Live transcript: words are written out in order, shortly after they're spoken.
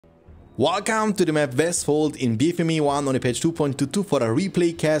Welcome to the map Westfold in BFME1 on the patch 2.22 for a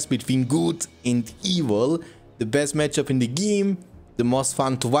replay cast between good and evil. The best matchup in the game, the most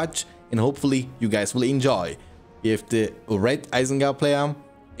fun to watch, and hopefully you guys will enjoy. We have the red Isengard player,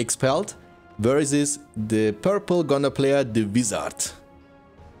 Expelled, versus the purple Gondor player, the Wizard.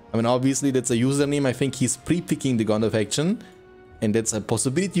 I mean, obviously that's a username. I think he's pre-picking the Gondor faction, and that's a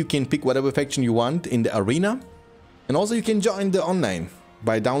possibility. You can pick whatever faction you want in the arena, and also you can join the online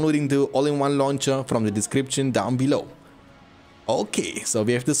by downloading the all-in-one launcher from the description down below. Okay, so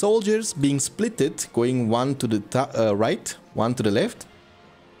we have the soldiers being splitted, going one to the right, one to the left,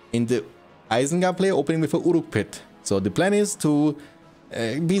 and the Isengard player opening with a Uruk pit. So the plan is to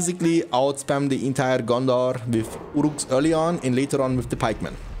basically outspam the entire Gondor with Uruks early on and later on with the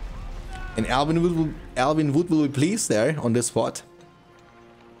pikemen. And Alvin Wood will be placed there on this spot,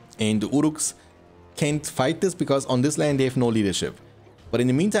 and the Uruks can't fight this because on this land they have no leadership. But in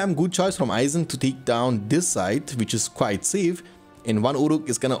the meantime, good choice from Eisen to take down this side, which is quite safe, and one Uruk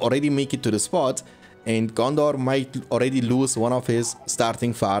is gonna already make it to the spot, and Gondor might already lose one of his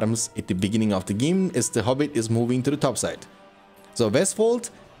starting farms at the beginning of the game as the Hobbit is moving to the top side. So Westfold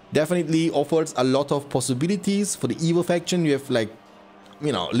definitely offers a lot of possibilities for the evil faction. You have, like,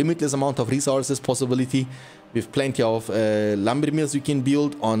 you know, limitless amount of resources possibility with plenty of lumber mills you can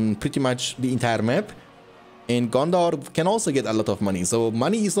build on pretty much the entire map. And Gondor can also get a lot of money, so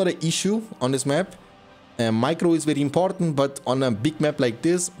money is not an issue on this map. Micro is very important, but on a big map like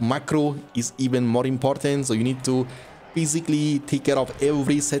this, macro is even more important. So you need to basically take care of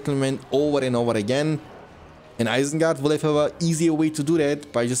every settlement over and over again. And Isengard will have an easier way to do that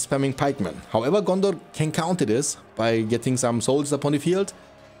by just spamming pikemen. However, Gondor can counter this by getting some soldiers upon the field,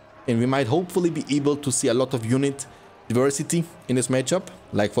 and we might hopefully be able to see a lot of unit diversity in this matchup,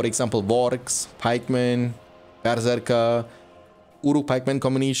 like for example Wargs, pikemen, Berserker, Uruk pikeman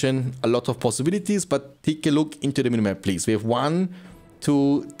combination. A lot of possibilities, but take a look into the minimap, please. We have 1,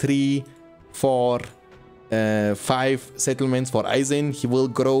 2, 3, 4, 5 settlements for Eisen. He will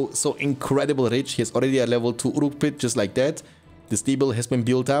grow so incredible rich. He has already a level 2 Uruk pit just like that. The stable has been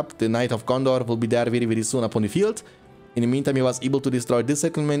built up. The Knight of Gondor will be there very soon upon the field. In the meantime, he was able to destroy this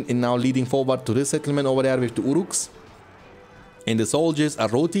settlement and now leading forward to this settlement over there with the Uruks. And the soldiers are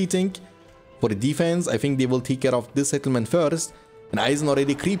rotating. For the defense, I think they will take care of this settlement first, and Eisen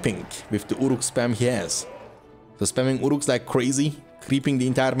already creeping with the Uruk spam he has. So spamming Uruks like crazy, creeping the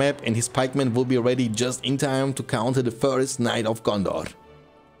entire map, and his pikemen will be ready just in time to counter the first Knight of Gondor.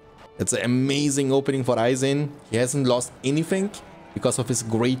 That's an amazing opening for Eisen. He hasn't lost anything because of his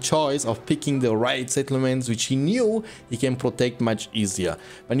great choice of picking the right settlements, which he knew he can protect much easier.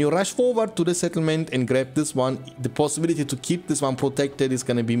 When you rush forward to the settlement and grab this one, the possibility to keep this one protected is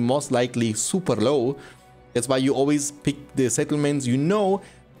going to be most likely super low. That's why you always pick the settlements you know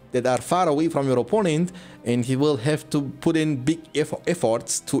that are far away from your opponent, and he will have to put in big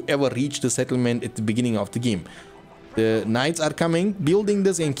efforts to ever reach the settlement at the beginning of the game. The knights are coming. Building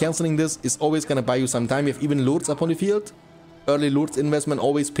this and cancelling this is always going to buy you some time. You have even lords upon the field. Early lords investment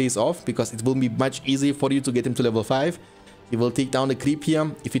always pays off because it will be much easier for you to get him to level 5. He will take down the creep here.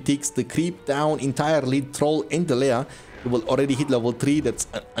 If he takes the creep down entirely, troll and the lair, he will already hit level 3. That's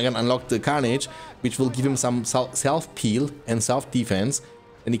again unlock the carnage, which will give him some self peel and self defense,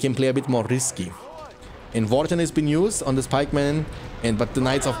 and he can play a bit more risky. And Vorten has been used on this pikeman, but the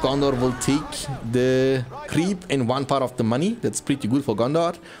Knights of Gondor will take the creep and one part of the money. That's pretty good for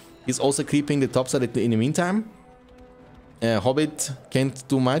Gondor. He's also creeping the top side in the meantime. Hobbit can't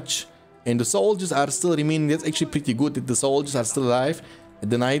do much, and the soldiers are still remaining. That's actually pretty good that the soldiers are still alive.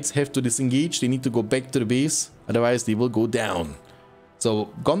 The knights have to disengage. They need to go back to the base, otherwise they will go down. So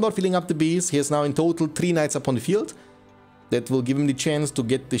Gondor filling up the base. He has now in total 3 knights upon the field. That will give him the chance to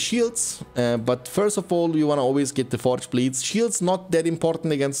get the shields, but first of all you want to always get the forge blades. Shields not that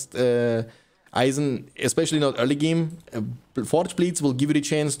important against Eisen, especially not early game. Forge blades will give you the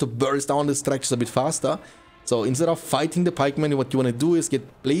chance to burst down the structures a bit faster. So instead of fighting the pikemen, what you want to do is get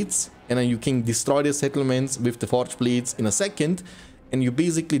blades, and then you can destroy the settlements with the forge blades in a second, and you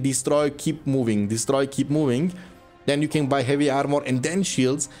basically destroy, keep moving, destroy, keep moving. Then you can buy heavy armor and then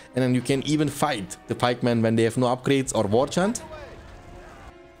shields, and then you can even fight the pikemen when they have no upgrades or war chant.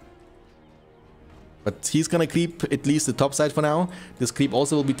 But he's gonna creep at least the top side for now. This creep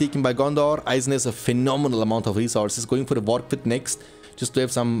also will be taken by Gondor. Eisen has a phenomenal amount of resources, going for the Warg Pit next, just to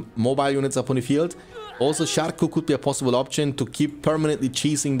have some mobile units up on the field. Also, Sharku could be a possible option to keep permanently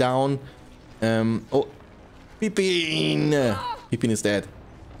chasing down... oh, Pippin! Pippin is dead.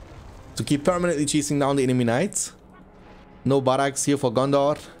 To keep permanently chasing down the enemy knights. No barracks here for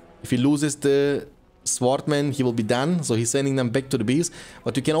Gondor. If he loses the Swordman, he will be done, so he's sending them back to the base.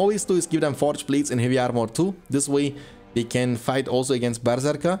 What you can always do is give them Forge Blades and Heavy Armor too. This way they can fight also against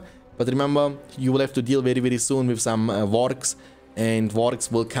Berserker. But remember, you will have to deal very soon with some Wargs, and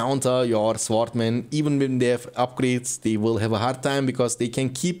Wargs will counter your Swordmen. Even when they have upgrades, they will have a hard time because they can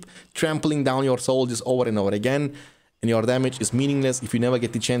keep trampling down your soldiers over and over again, and your damage is meaningless if you never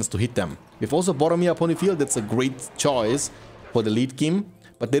get the chance to hit them. With also Boromir upon the field, that's a great choice for the late game.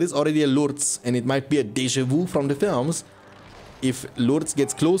 But there is already a Lurtz, and it might be a deja vu from the films. If Lurtz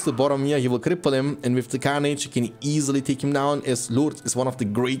gets close to Boromir, he will cripple him, and with the Carnage, you can easily take him down, as Lurtz is one of the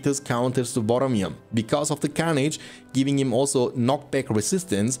greatest counters to Boromir. Because of the Carnage, giving him also knockback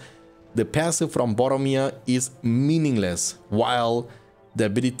resistance, the passive from Boromir is meaningless, while the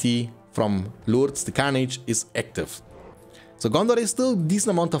ability from Lurtz, the Carnage, is active. So Gondor is still decent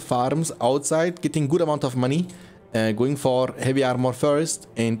amount of farms outside, getting good amount of money. Going for heavy armor first,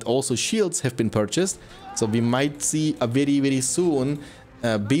 and also shields have been purchased, so we might see a very soon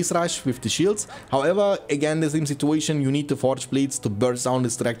base rush with the shields. However, again, the same situation, you need the Forge Blades to burst down the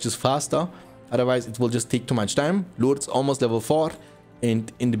structures faster, otherwise it will just take too much time. Lord's almost level 4, and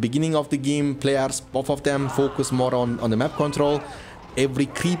in the beginning of the game, players, both of them, focus more on the map control. Every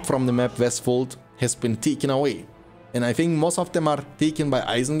creep from the map Westfold has been taken away. And I think most of them are taken by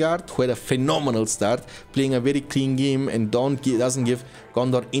Isengard, who had a phenomenal start, playing a very clean game and doesn't give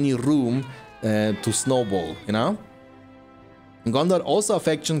Gondor any room to snowball, you know? And Gondor also a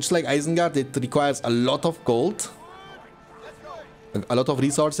faction, just like Isengard, it requires a lot of gold, a lot of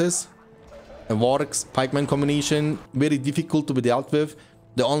resources, a Wargs, Pikeman combination, very difficult to be dealt with.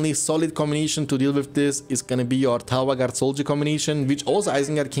 The only solid combination to deal with this is gonna be your Talwagard Soldier combination, which also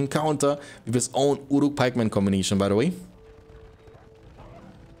Isengard can counter with his own Uruk Pikeman combination, by the way.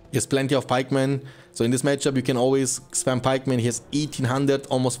 He has plenty of Pikemen, so in this matchup you can always spam Pikemen. He has 1800,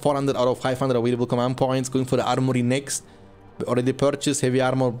 almost 400 out of 500 available command points. Going for the Armory next. We already purchased Heavy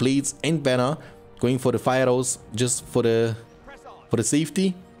Armor, Blades and Banner. Going for the Fire Arrows just for the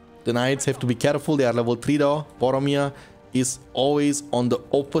safety. The Knights have to be careful, they are level 3 though. Boromir is always on the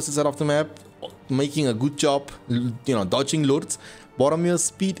opposite side of the map, making a good job, you know, dodging Lurtz. Boromir's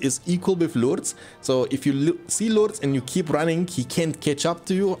speed is equal with Lurtz, so if you see Lurtz and you keep running, he can't catch up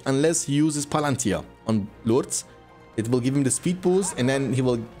to you unless he uses Palantir on Lurtz. It will give him the speed boost, and then he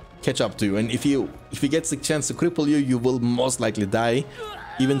will catch up to you. And if he gets the chance to cripple you, you will most likely die.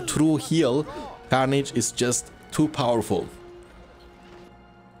 Even through heal, Carnage is just too powerful.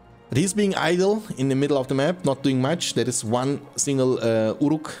 But he's being idle in the middle of the map, not doing much. There is one single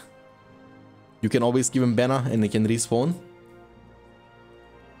Uruk. You can always give him Banner and they can respawn.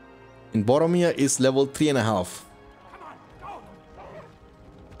 And Boromir is level 3.5.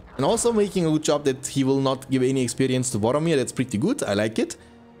 And also making a good job that he will not give any experience to Boromir. That's pretty good, I like it.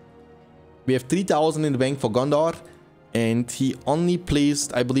 We have 3000 in the bank for Gondor. And he only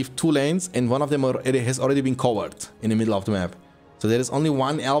placed, I believe, 2 lands, and one of them has already been covered in the middle of the map. So there is only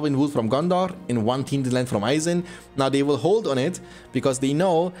one Elven Wood from Gondor and one Tinted Land from Isen. Now they will hold on it because they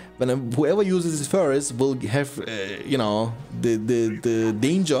know when whoever uses it first will have, you know, the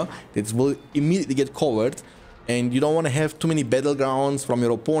danger that it will immediately get covered. And you don't want to have too many battlegrounds from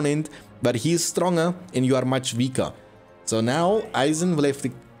your opponent, but he is stronger and you are much weaker. So now Isen will have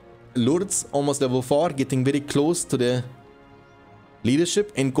the Lurtz, almost level 4, getting very close to the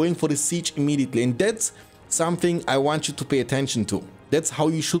leadership and going for the siege immediately. And that's something I want you to pay attention to. That's how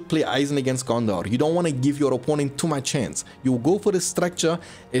you should play Isen against Gondor. You don't want to give your opponent too much chance. You go for the structure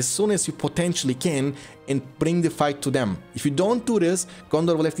as soon as you potentially can and bring the fight to them. If you don't do this,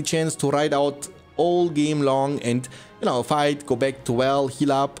 Gondor will have the chance to ride out all game long and, you know, fight, go back to well,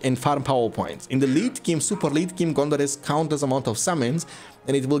 heal up and farm power points. In the late game, super late game, Gondor has countless amount of summons,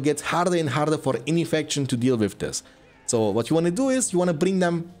 and it will get harder and harder for any faction to deal with this. So what you want to do is you want to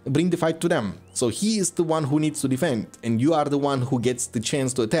bring the fight to them. So he is the one who needs to defend, and you are the one who gets the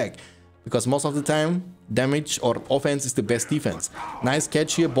chance to attack, because most of the time damage or offense is the best defense. Nice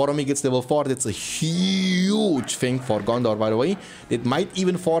catch here. Boromir gets level 4. That's a huge thing for Gondor, by the way. It might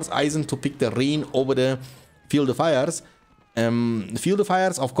even force Isen to pick the Rain over the Field of Fires. Field of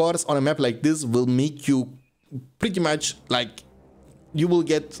Fires, of course, on a map like this will make you pretty much like, you will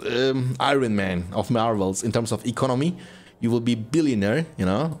get Iron Man of Marvels in terms of economy. You will be billionaire, you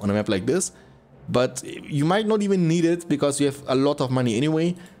know, on a map like this. But you might not even need it because you have a lot of money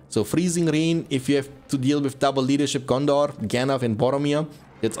anyway. So Freezing Rain, if you have to deal with double leadership Gondor, Gandalf and Boromir,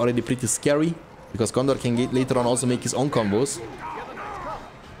 that's already pretty scary, because Gondor can later on also make his own combos.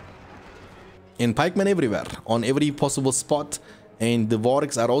 And pikemen everywhere, on every possible spot. And the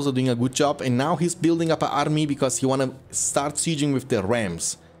Wargs are also doing a good job. And now he's building up an army because he want to start sieging with the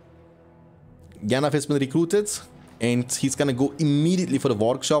Rams. Gandalf has been recruited, and he's gonna go immediately for the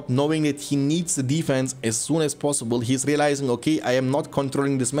workshop, knowing that he needs the defense as soon as possible. He's realizing, okay, I am not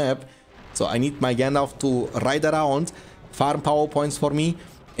controlling this map, so I need my Gandalf to ride around, farm power points for me,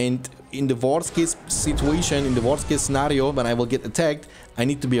 and in the worst case situation, in the worst case scenario, when I will get attacked, I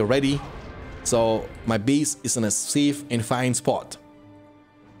need to be ready, so my base is in a safe and fine spot.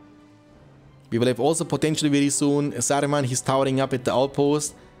 We will have also potentially very soon Saruman. He's towering up at the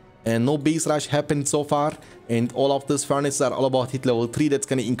outpost, and no base rush happened so far, and all of these furnaces are all about hit level 3. That's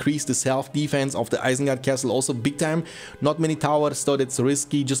going to increase the self-defense of the Isengard castle also big time. Not many towers, so that's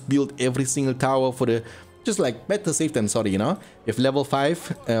risky. Just build every single tower for the, just like better safe than sorry, you know. If level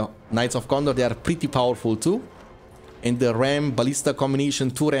 5 Knights of Gondor, they are pretty powerful too, and the ram ballista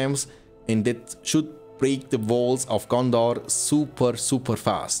combination, 2 rams, and that should break the walls of Gondor super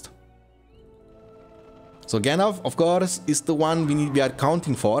fast. So Gandalf, of course, is the one we are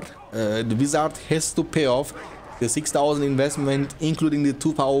counting for. The wizard has to pay off the 6,000 investment, including the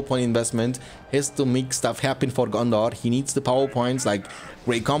 2 power point investment, has to make stuff happen for Gondor. He needs the power points like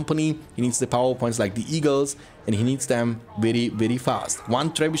Grey Company, he needs the power points like the Eagles, and he needs them very fast.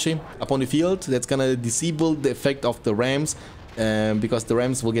 1 trebuchet upon the field, that's gonna disable the effect of the rams, because the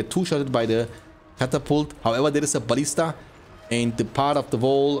rams will get 2-shotted by the catapult. However, there is a ballista, and the part of the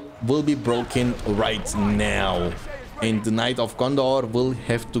wall will be broken right now, and the Knight of Gondor will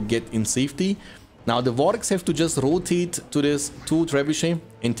have to get in safety. Now the Wargs have to just rotate to this 2 trebuchet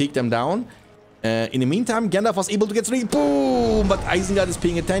and take them down. In the meantime, Gandalf was able to get 3, boom, but Isengard is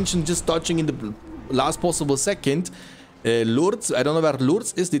paying attention, just dodging in the last possible second. Lourdes, I don't know where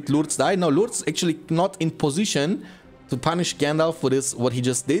Lourdes is. Did Lourdes die? No, Lourdes actually not in position to punish Gandalf for this, what he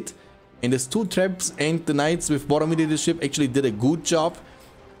just did. And there's 2 traps, and the Knights with Boromir leadership actually did a good job,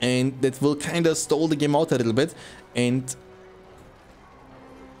 and that will kind of stall the game out a little bit. And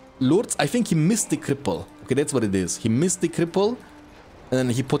Lourdes, I think he missed the cripple. Okay, that's what it is. He missed the cripple, and then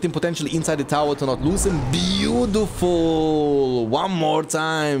he put him potentially inside the tower to not lose him. Beautiful! One more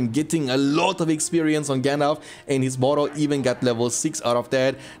time, getting a lot of experience on Gandalf, and his Boro even got level 6 out of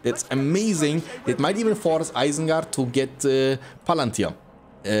that. That's amazing. It might even force Isengard to get Palantir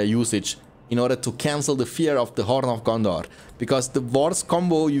usage in order to cancel the fear of the Horn of Gondor, because the worst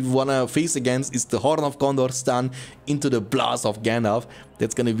combo you wanna face against is the Horn of Gondor stun into the blast of Gandalf.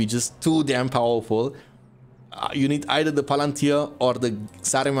 That's gonna be just too damn powerful. You need either the Palantir or the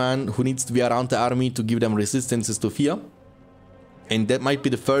Saruman, who needs to be around the army to give them resistances to fear. And that might be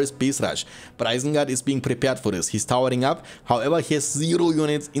the first base rush. But Isengard is being prepared for this. He's towering up. However, he has 0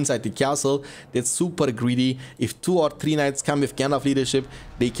 units inside the castle. That's super greedy. If 2 or 3 knights come with Gandalf leadership,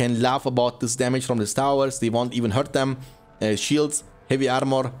 they can laugh about this damage from the towers. They won't even hurt them. Shields, heavy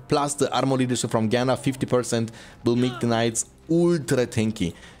armor, plus the armor leadership from Gandalf, 50%, will make the knights ultra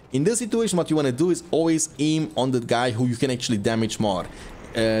tanky. In this situation, what you want to do is always aim on the guy who you can actually damage more.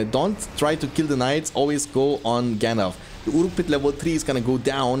 Don't try to kill the knights, always go on Gandalf. The Uruk Pit level 3 is gonna go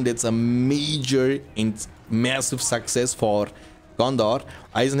down. That's a major and massive success for Gondor.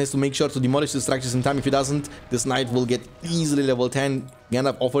 Eisen has to make sure to demolish the structures in time. If he doesn't, this knight will get easily level 10.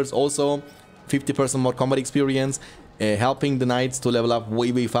 Gandalf offers also 50% more combat experience, helping the knights to level up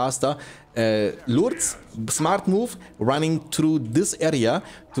way faster. Lourdes, smart move, running through this area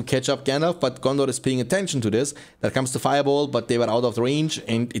to catch up Gandalf, but Gondor is paying attention to this. There comes the fireball, but they were out of range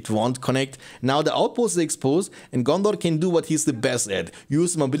and it won't connect. Now the outpost is exposed, and Gondor can do what he's the best at.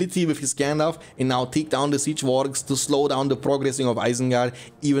 Use mobility with his Gandalf and now take down the siege wargs to slow down the progressing of Isengard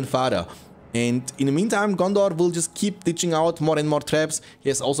even further. And in the meantime, Gondor will just keep ditching out more and more traps. He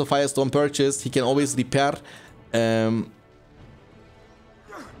has also Firestone purchased. He can always repair.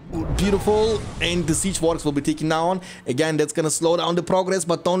 Beautiful, and the siege wargs will be taken down. Again, that's gonna slow down the progress,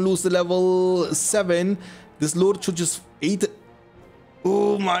 but don't lose the level 7. This lord should just eat it.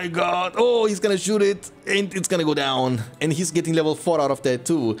 Oh my god. Oh, he's gonna shoot it, and it's gonna go down. And he's getting level 4 out of that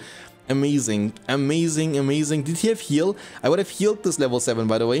too. Amazing, amazing, amazing. Did he have heal? I would have healed this level 7,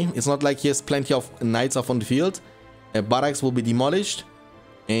 by the way. It's not like he has plenty of knights off on the field. Barracks will be demolished.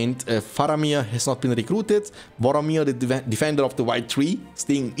 And Faramir has not been recruited. Boromir, the defender of the White Tree,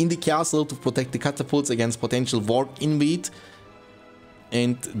 staying in the castle to protect the catapults against potential Warg invade.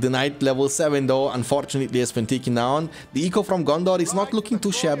 And the knight level 7, though, unfortunately has been taken down. The eco from Gondor is not looking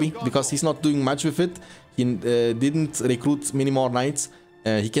too shabby, because he's not doing much with it. He didn't recruit many more knights.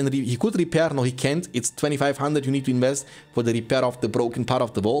 He could repair. No, he can't. It's 2,500 you need to invest for the repair of the broken part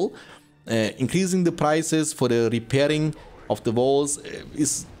of the wall. Increasing the prices for the repairing of the walls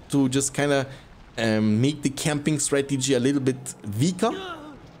is to just kind of make the camping strategy a little bit weaker.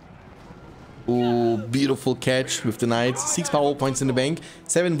 Oh, beautiful catch with the knights. 6 power points in the bank.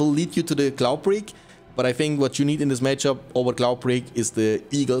 7 will lead you to the Cloud Break. But I think what you need in this matchup over Cloud Break is the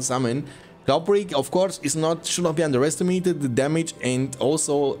Eagle Summon. Cloud Break, of course, should not be underestimated. The damage and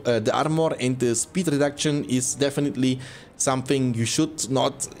also the armor and the speed reduction is definitely something you should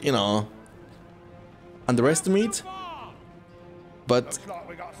not, you know, underestimate. But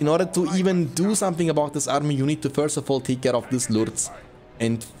in order to even do something about this army, you need to first of all take care of these lords.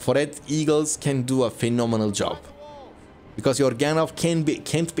 And for that, Eagles can do a phenomenal job. Because your Gandalf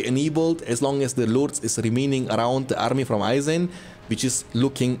can't be enabled as long as the lords is remaining around the army from Eisen, which is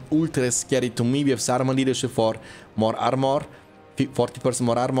looking ultra scary to me. We have Saruman leadership for more armor, 40%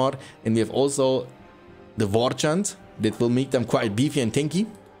 more armor, and we have also the War Chant that will make them quite beefy and tanky.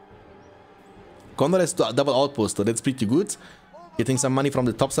 Gondor has double outpost, so that's pretty good. Getting some money from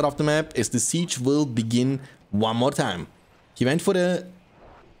the top side of the map as the siege will begin one more time. He went for the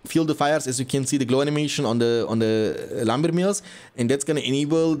Field of Fires, as you can see the glow animation on the lumber mills, and that's gonna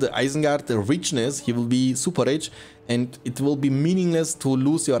enable the Isengard richness. He will be super rich, and it will be meaningless to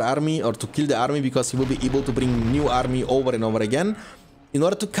lose your army or to kill the army because he will be able to bring new army over and over again. In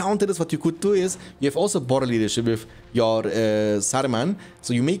order to counter this, what you could do is you have also border leadership with your Saruman,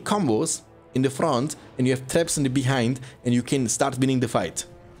 so you make combos in the front and you have traps in the behind, and you can start winning the fight.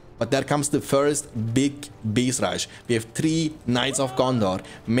 But there comes the first big base rush. We have 3 Knights of Gondor.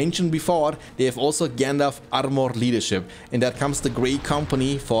 Mentioned before, they have also Gandalf armor leadership. And there comes the Grey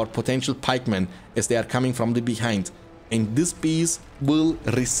Company for potential pikemen as they are coming from the behind. And this base will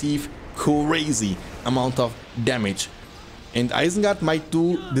receive crazy amount of damage. And Isengard might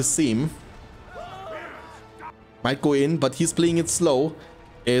do the same. Might go in, but he's playing it slow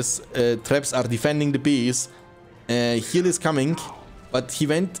as traps are defending the base. Heal is coming. But he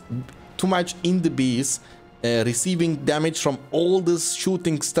went too much in the base, receiving damage from all these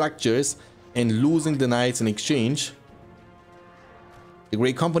shooting structures and losing the knights in exchange. The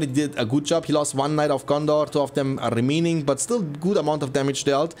Grey Company did a good job. He lost 1 Knight of Gondor, 2 of them are remaining, but still good amount of damage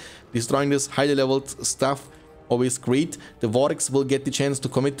dealt. Destroying this highly leveled stuff, always great. The Wargs will get the chance to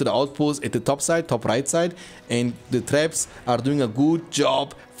commit to the outpost at the top side, top right side, and the traps are doing a good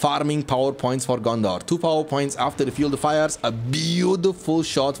job farming power points for Gondor. 2 power points after the Field of Fires. A beautiful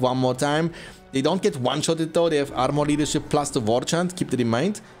shot one more time. They don't get one-shotted though. They have armor leadership plus the War Chant. Keep that in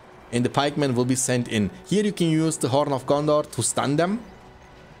mind. And the pikemen will be sent in. Here you can use the Horn of Gondor to stun them.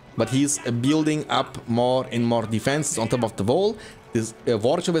 But he's building up more and more defenses on top of the wall. This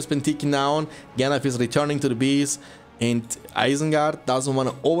Warship has been taken down. Gandalf is returning to the base. And Isengard doesn't want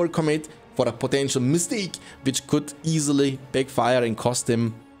to overcommit for a potential mistake, which could easily backfire and cost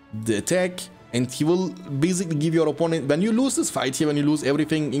him the attack. And he will basically give your opponent, when you lose this fight here, when you lose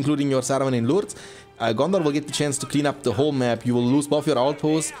everything including your Saruman and Lords, Gondor will get the chance to clean up the whole map. You will lose both your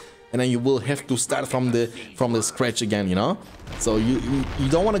outposts, and then you will have to start from the scratch again, you know. So you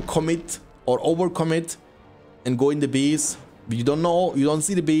don't want to commit or overcommit and go in the base. You don't know, you don't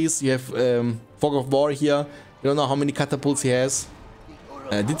see the base. You have Fog of War here. You don't know how many catapults he has.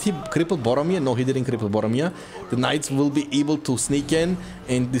 Did he cripple Boromir? No, he didn't cripple Boromir. The knights will be able to sneak in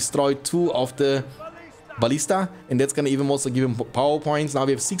and destroy 2 of the ballista, and that's gonna even also give him power points. Now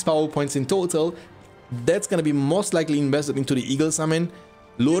we have 6 power points in total. That's gonna be most likely invested into the Eagle Summon.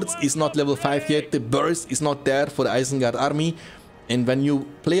 Lords is not level 5 yet. The burst is not there for the Isengard army. And when you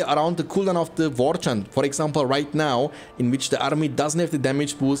play around the cooldown of the War Chant, for example right now, in which the army doesn't have the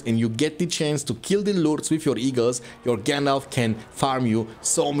damage boost and you get the chance to kill the lords with your eagles, your Gandalf can farm you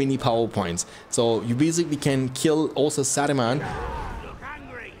so many power points. So you basically can kill also Saruman.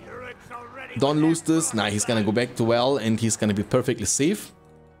 Don't lose this. Nah, he's gonna go back to well and he's gonna be perfectly safe.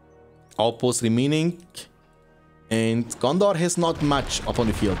 Outpost remaining. And Gondor has not much up on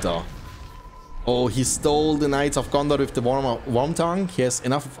the field though. Oh, he stole the Knights of Gondor with the Worm Tongue. He has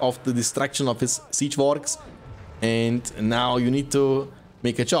enough of the destruction of his siege works. And now you need to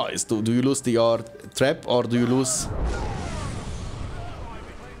make a choice. Do you lose your trap or do you lose...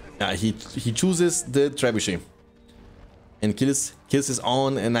 Yeah, he chooses the trebuchet. And kills his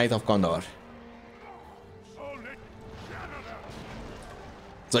own Knight of Gondor.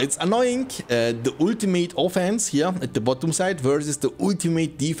 So it's annoying, the ultimate offense here at the bottom side versus the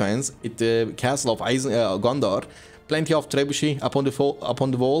ultimate defense at the castle of Gondor. Plenty of trebuchet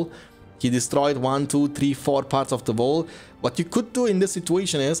upon the wall. He destroyed 1, 2, 3, 4 parts of the wall. What you could do in this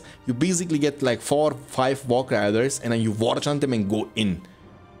situation is you basically get like 4, 5 walk riders and then you war chant them and go in.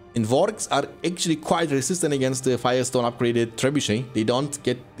 And Wargs are actually quite resistant against the Firestone upgraded trebuchet. They don't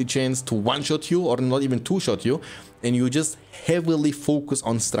get the chance to one-shot you or not even two-shot you. And you just heavily focus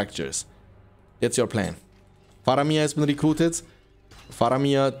on structures. That's your plan. Faramir has been recruited.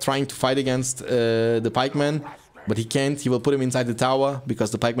 Faramir trying to fight against the pikeman, but he can't. He will put him inside the tower because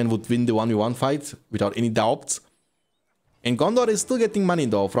the pikeman would win the 1v1 fight without any doubts. And Gondor is still getting money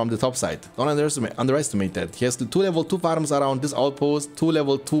though from the top side. Don't underestimate that. He has the 2 level 2 farms around this outpost, 2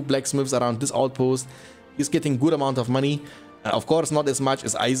 level 2 blacksmiths around this outpost. He's getting good amount of money. Of course, not as much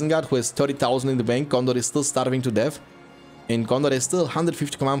as Isengard, who has 30,000 in the bank. Gondor is still starving to death. And Gondor has still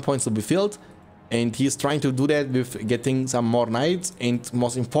 150 command points to be filled. And he's trying to do that with getting some more knights and,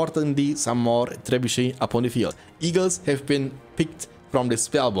 most importantly, some more trebuchet upon the field. Eagles have been picked from the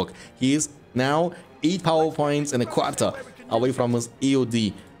spellbook. He is now 8 power points and a quarter away from his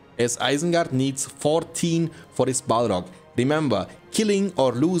AOD, as Isengard needs 14 for his Balrog. Remember, killing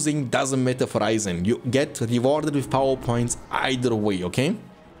or losing doesn't matter for Eisen. You get rewarded with power points either way, okay?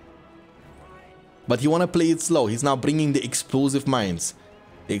 But you want to play it slow. He's now bringing the explosive mines.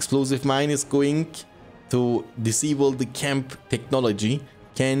 The explosive mine is going to disable the camp technology.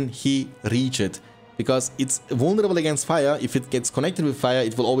 Can he reach it? Because it's vulnerable against fire. If it gets connected with fire,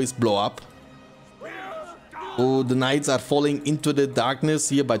 it will always blow up. Oh, the knights are falling into the darkness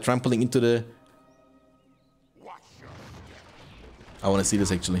here by trampling into the... I want to see this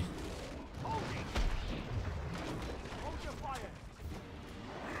actually.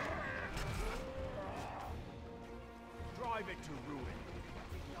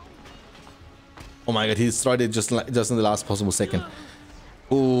 Oh my god, he destroyed it just in the last possible second.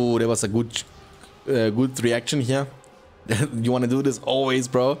 Oh, there was a good reaction here. You want to do this always,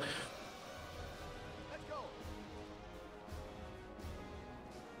 bro.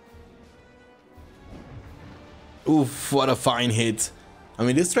 Oof, what a fine hit. I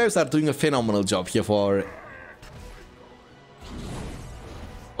mean, these traps are doing a phenomenal job here for...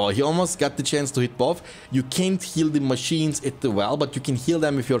 Oh, he almost got the chance to hit both. You can't heal the machines at the well, but you can heal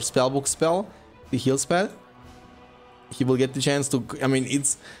them with your spellbook spell. The heal spell. He will get the chance to... I mean,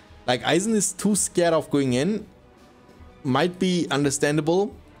 it's... Like, Eisen is too scared of going in. Might be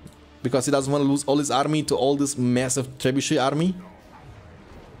understandable. Because he doesn't want to lose all his army to all this massive trebuchet army.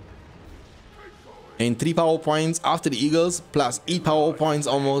 And 3 power points after the Eagles, plus 8 power points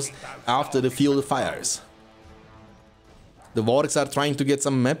almost after the Field of Fires. The Wargs are trying to get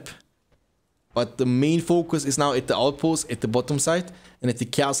some map, but the main focus is now at the outpost at the bottom side and at the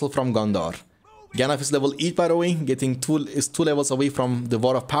castle from Gondor. Gandalf is level 8 by the way, is 2 levels away from the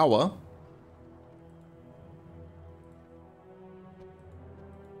War of Power.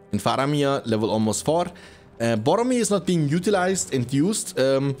 And Faramir level almost 4. Boromir is not being utilized and used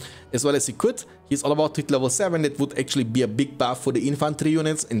as well as he could. He's all about to hit level 7. That would actually be a big buff for the infantry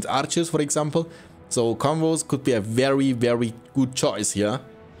units and archers, for example. So combos could be a very, very good choice here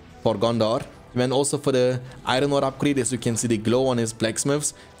for Gondor. And also for the Iron Ore upgrade, as you can see the glow on his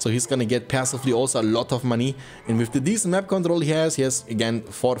blacksmiths. So he's gonna get passively also a lot of money. And with the decent map control he has again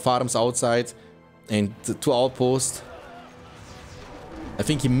 4 farms outside and 2 outposts. I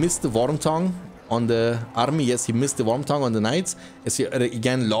think he missed the Worm Tongue on the army. Yes, he missed the Worm Tongue on the knights, as he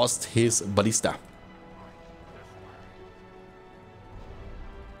again lost his ballista.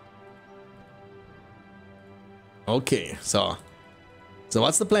 Okay, so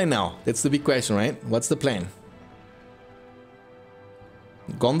what's the plan now? That's the big question, right? What's the plan?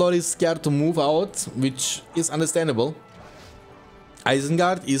 Gondor is scared to move out, which is understandable.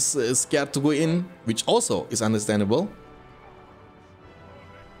 Isengard is scared to go in, which also is understandable.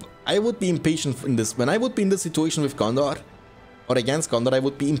 I would be impatient in this. When I would be in this situation with Gondor or against Gondor, I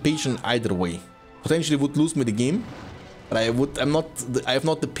would be impatient either way. Potentially would lose me the game, but I have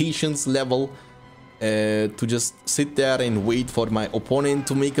not the patience level to just sit there and wait for my opponent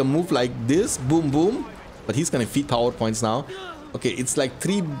to make a move like this. Boom, boom. But he's gonna feed power points now. Okay, it's like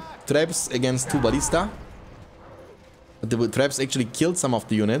 3 traps against 2 ballista. But the traps actually killed some of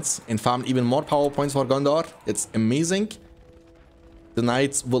the units and farmed even more power points for Gondor. It's amazing. The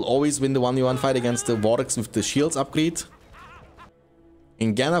knights will always win the 1v1 fight against the wargs with the shields upgrade.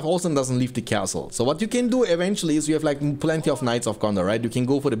 And Gandalf also doesn't leave the castle. So what you can do eventually is you have like plenty of knights of Gondor, right? You can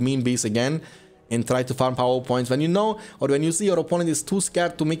go for the main base again and try to farm power points. When you know, or when you see your opponent is too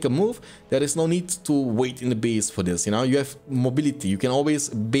scared to make a move, there is no need to wait in the base for this, you know? You have mobility. You can always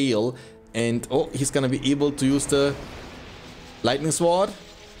bail. And, oh, he's gonna be able to use the lightning sword.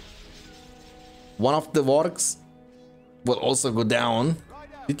 One of the wargs will also go down.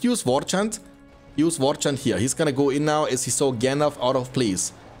 Did you use War Chant? Use War Chant here. He's gonna go in now as he saw Gandalf out of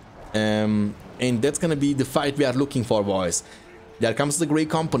place. And that's gonna be the fight we are looking for, boys. There comes the Grey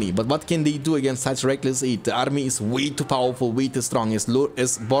Company, but what can they do against such reckless 8? The army is way too powerful, way too strong. As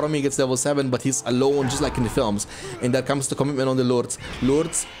Boromir gets level 7, but he's alone, just like in the films. And there comes the commitment on the Lords.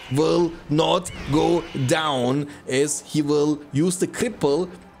 Lords will not go down, as he will use the cripple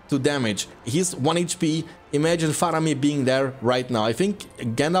to damage. He's 1 HP. Imagine Faramir being there right now. I think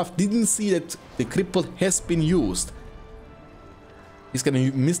Gandalf didn't see that the cripple has been used. He's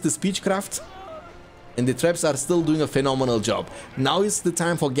gonna miss the speechcraft. And the traps are still doing a phenomenal job. Now is the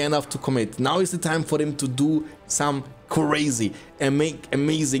time for Gandalf to commit. Now is the time for him to do some crazy and make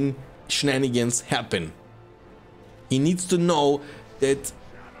amazing shenanigans happen. He needs to know that...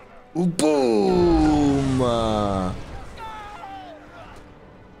 Boom! Oh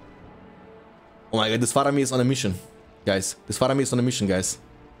my god, this Faramir is on a mission. Guys, this Faramir is on a mission, guys.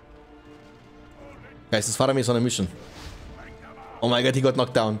 Guys, this Faramir is on a mission. Oh my god, he got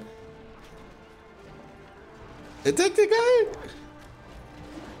knocked down. Attack the guy!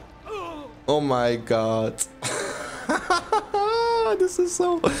 Oh my god. This is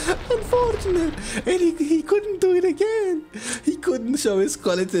so unfortunate. And he couldn't do it again. He couldn't show his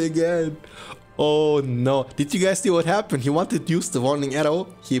quality again. Oh no. Did you guys see what happened? He wanted to use the warning arrow.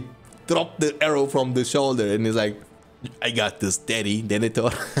 He dropped the arrow from the shoulder and he's like, I got this, daddy,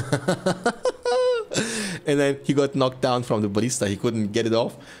 Denethor. And then he got knocked down from the ballista. He couldn't get it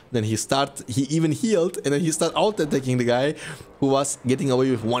off. Then he even healed, and then he started out-attacking the guy who was getting away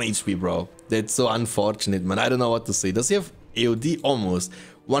with 1 HP, bro. That's so unfortunate, man. I don't know what to say. Does he have AOD? Almost.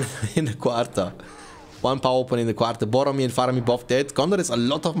 1 in the quarter. 1 power point in the quarter. Boromir and Faramir both dead. Gondor has a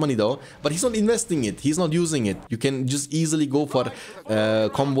lot of money though, but he's not investing it. He's not using it. You can just easily go for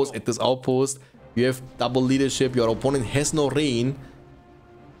combos at this outpost. You have double leadership. Your opponent has no rain.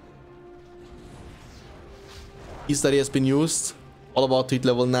 History has been used. All about to hit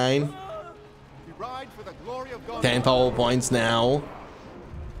level 9. 10 power points now.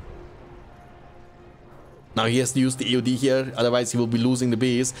 Now he has to use the AOD here, otherwise he will be losing the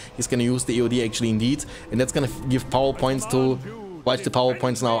base. He's gonna use the AOD actually indeed. And that's gonna give power points to... Watch the power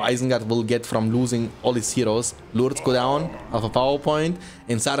points now Isengard will get from losing all his heroes. Lords go down of a power point,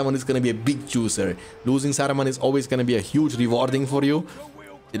 and Saruman is gonna be a big juicer. Losing Saruman is always gonna be a huge rewarding for you.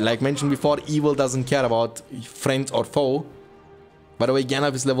 Like mentioned before, evil doesn't care about friend or foe. By the way,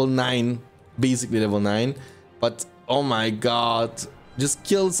 Gandalf is level 9, basically level 9. But, oh my god, just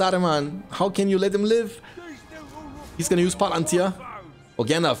kill Saruman. How can you let him live? He's gonna use Palantir. Oh,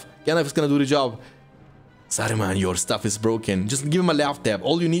 Gandalf is gonna do the job. Saruman, your stuff is broken. Just give him a left tap.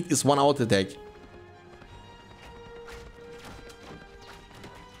 All you need is 1 out attack.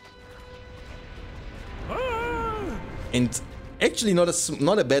 And... actually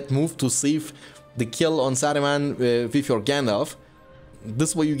not a bad move to save the kill on Saruman with your Gandalf.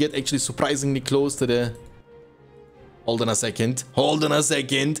 This way you get actually surprisingly close to the... Hold on a second. Hold on a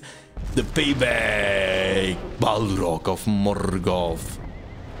second. The payback. Balrog of Morgoth.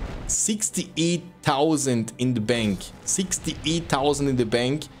 68,000 in the bank. 68,000 in the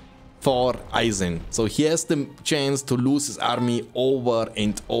bank for Eisen. So he has the chance to lose his army over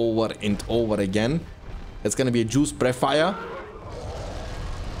and over and over again. That's gonna be a juice breath fire.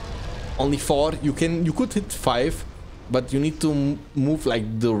 Only 4. You could hit 5, but you need to move like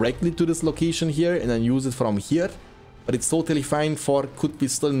directly to this location here and then use it from here. But it's totally fine. 4 could be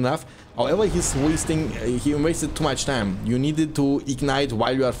still enough. However, he wasted too much time. You needed to ignite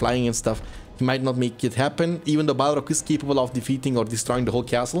while you are flying and stuff. He might not make it happen, even though Balrog is capable of defeating or destroying the whole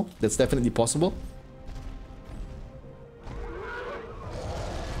castle. That's definitely possible.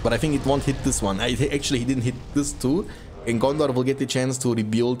 But I think it won't hit this one. Actually, he didn't hit this too. And Gondor will get the chance to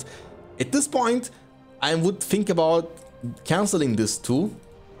rebuild. At this point, I would think about cancelling this too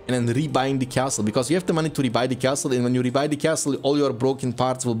and then rebuying the castle, because you have the money to rebuy the castle, and when you rebuy the castle, all your broken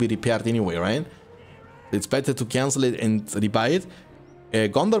parts will be repaired anyway, right? It's better to cancel it and rebuy it.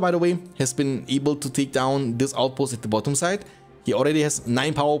 Gondor, by the way, has been able to take down this outpost at the bottom side. He already has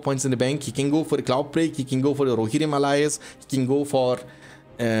 9 power points in the bank. He can go for the Cloud Break, he can go for the Rohirrim Alliance, he can go for...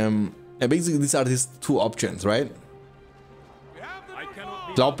 basically, these are his 2 options, right?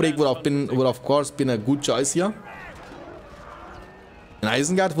 Cloud Break would of course been a good choice here. And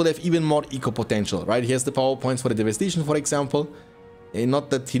Isengard would have even more eco potential, right? He has the power points for the devastation, for example. Not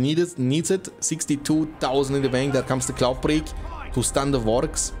that he needs it. 62,000 in the bank. There comes the Cloud Break to stun the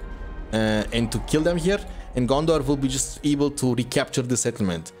Vorks and to kill them here. And Gondor will be just able to recapture the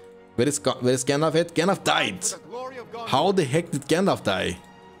settlement. Where is Gandalf at? Gandalf died. How the heck did Gandalf die?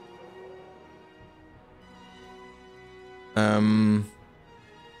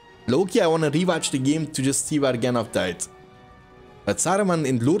 Loki, I want to rewatch the game to just see where Gandalf died. But Saruman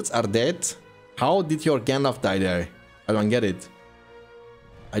and Lurtz are dead. How did your Gandalf die there? I don't get it.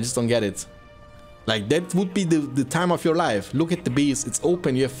 I just don't get it. Like, that would be the time of your life. Look at the base, it's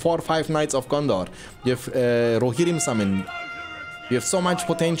open. You have 4 or 5 Knights of Gondor. You have Rohirrim summon. You have so much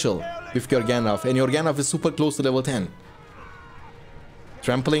potential with your Gandalf, and your Gandalf is super close to level 10.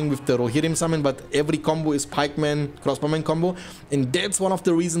 Trampling with the Rohirrim summon, but every combo is pikeman, crossbowman combo, and that's one of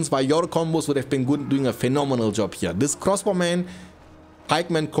the reasons why your combos would have been good, doing a phenomenal job here. This crossbowman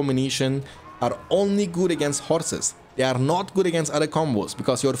pikeman combination are only good against horses. They are not good against other combos,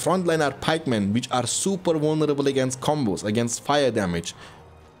 because your frontline are pikemen, which are super vulnerable against combos, against fire damage.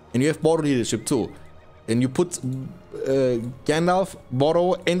 And you have Borrow leadership too. And you put Gandalf,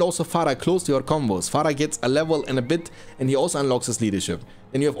 Borrow, and also Farah close to your combos. Farah gets a level and a bit, and he also unlocks his leadership.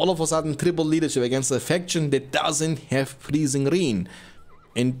 Then you have all of a sudden triple leadership against a faction that doesn't have Freezing Rain.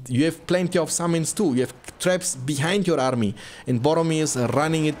 And you have plenty of summons too. You have traps behind your army, and Boromir is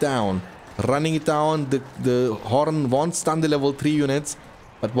running it down. The Horn won't stun the level 3 units,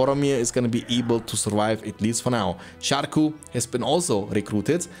 but Boromir is going to be able to survive, at least for now. Sharku has been also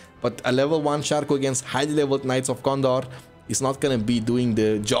recruited, but a level 1 Sharku against highly leveled Knights of Gondor is not going to be doing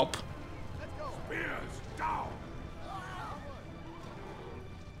the job.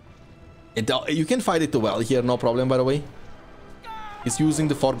 You can fight it well here, no problem, by the way. He's using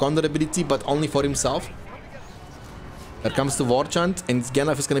the For Gondor ability, but only for himself. Here comes the War Chant, and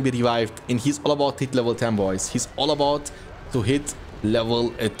Gandalf is going to be revived, and he's all about hit level 10, boys. He's all about to hit level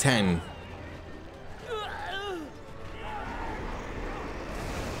 10.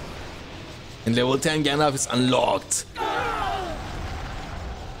 And level 10 Gandalf is unlocked.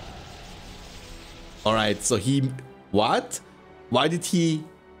 Alright, so he... What? Why did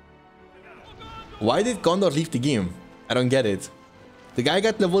Gondor leave the game? I don't get it. The guy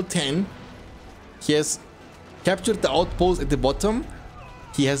got level 10. He has captured the outpost at the bottom.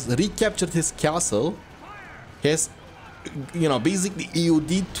 He has recaptured his castle. He has, you know, basically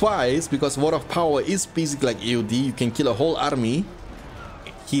AoD twice, because Word of Power is basically like AoD. You can kill a whole army.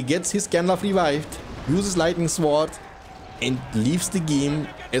 He gets his Gandalf revived, uses Lightning Sword, and leaves the game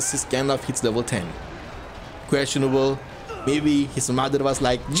as his Gandalf hits level 10. Questionable. Maybe his mother was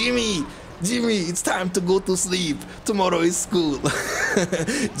like, Jimmy, it's time to go to sleep. Tomorrow is school.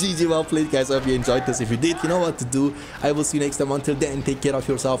 GG, well played, guys. I hope you enjoyed this. If you did, you know what to do. I will see you next time. Until then, take care of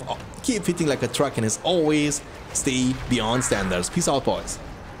yourself. Keep hitting like a truck, and as always, stay beyond standards. Peace out, boys.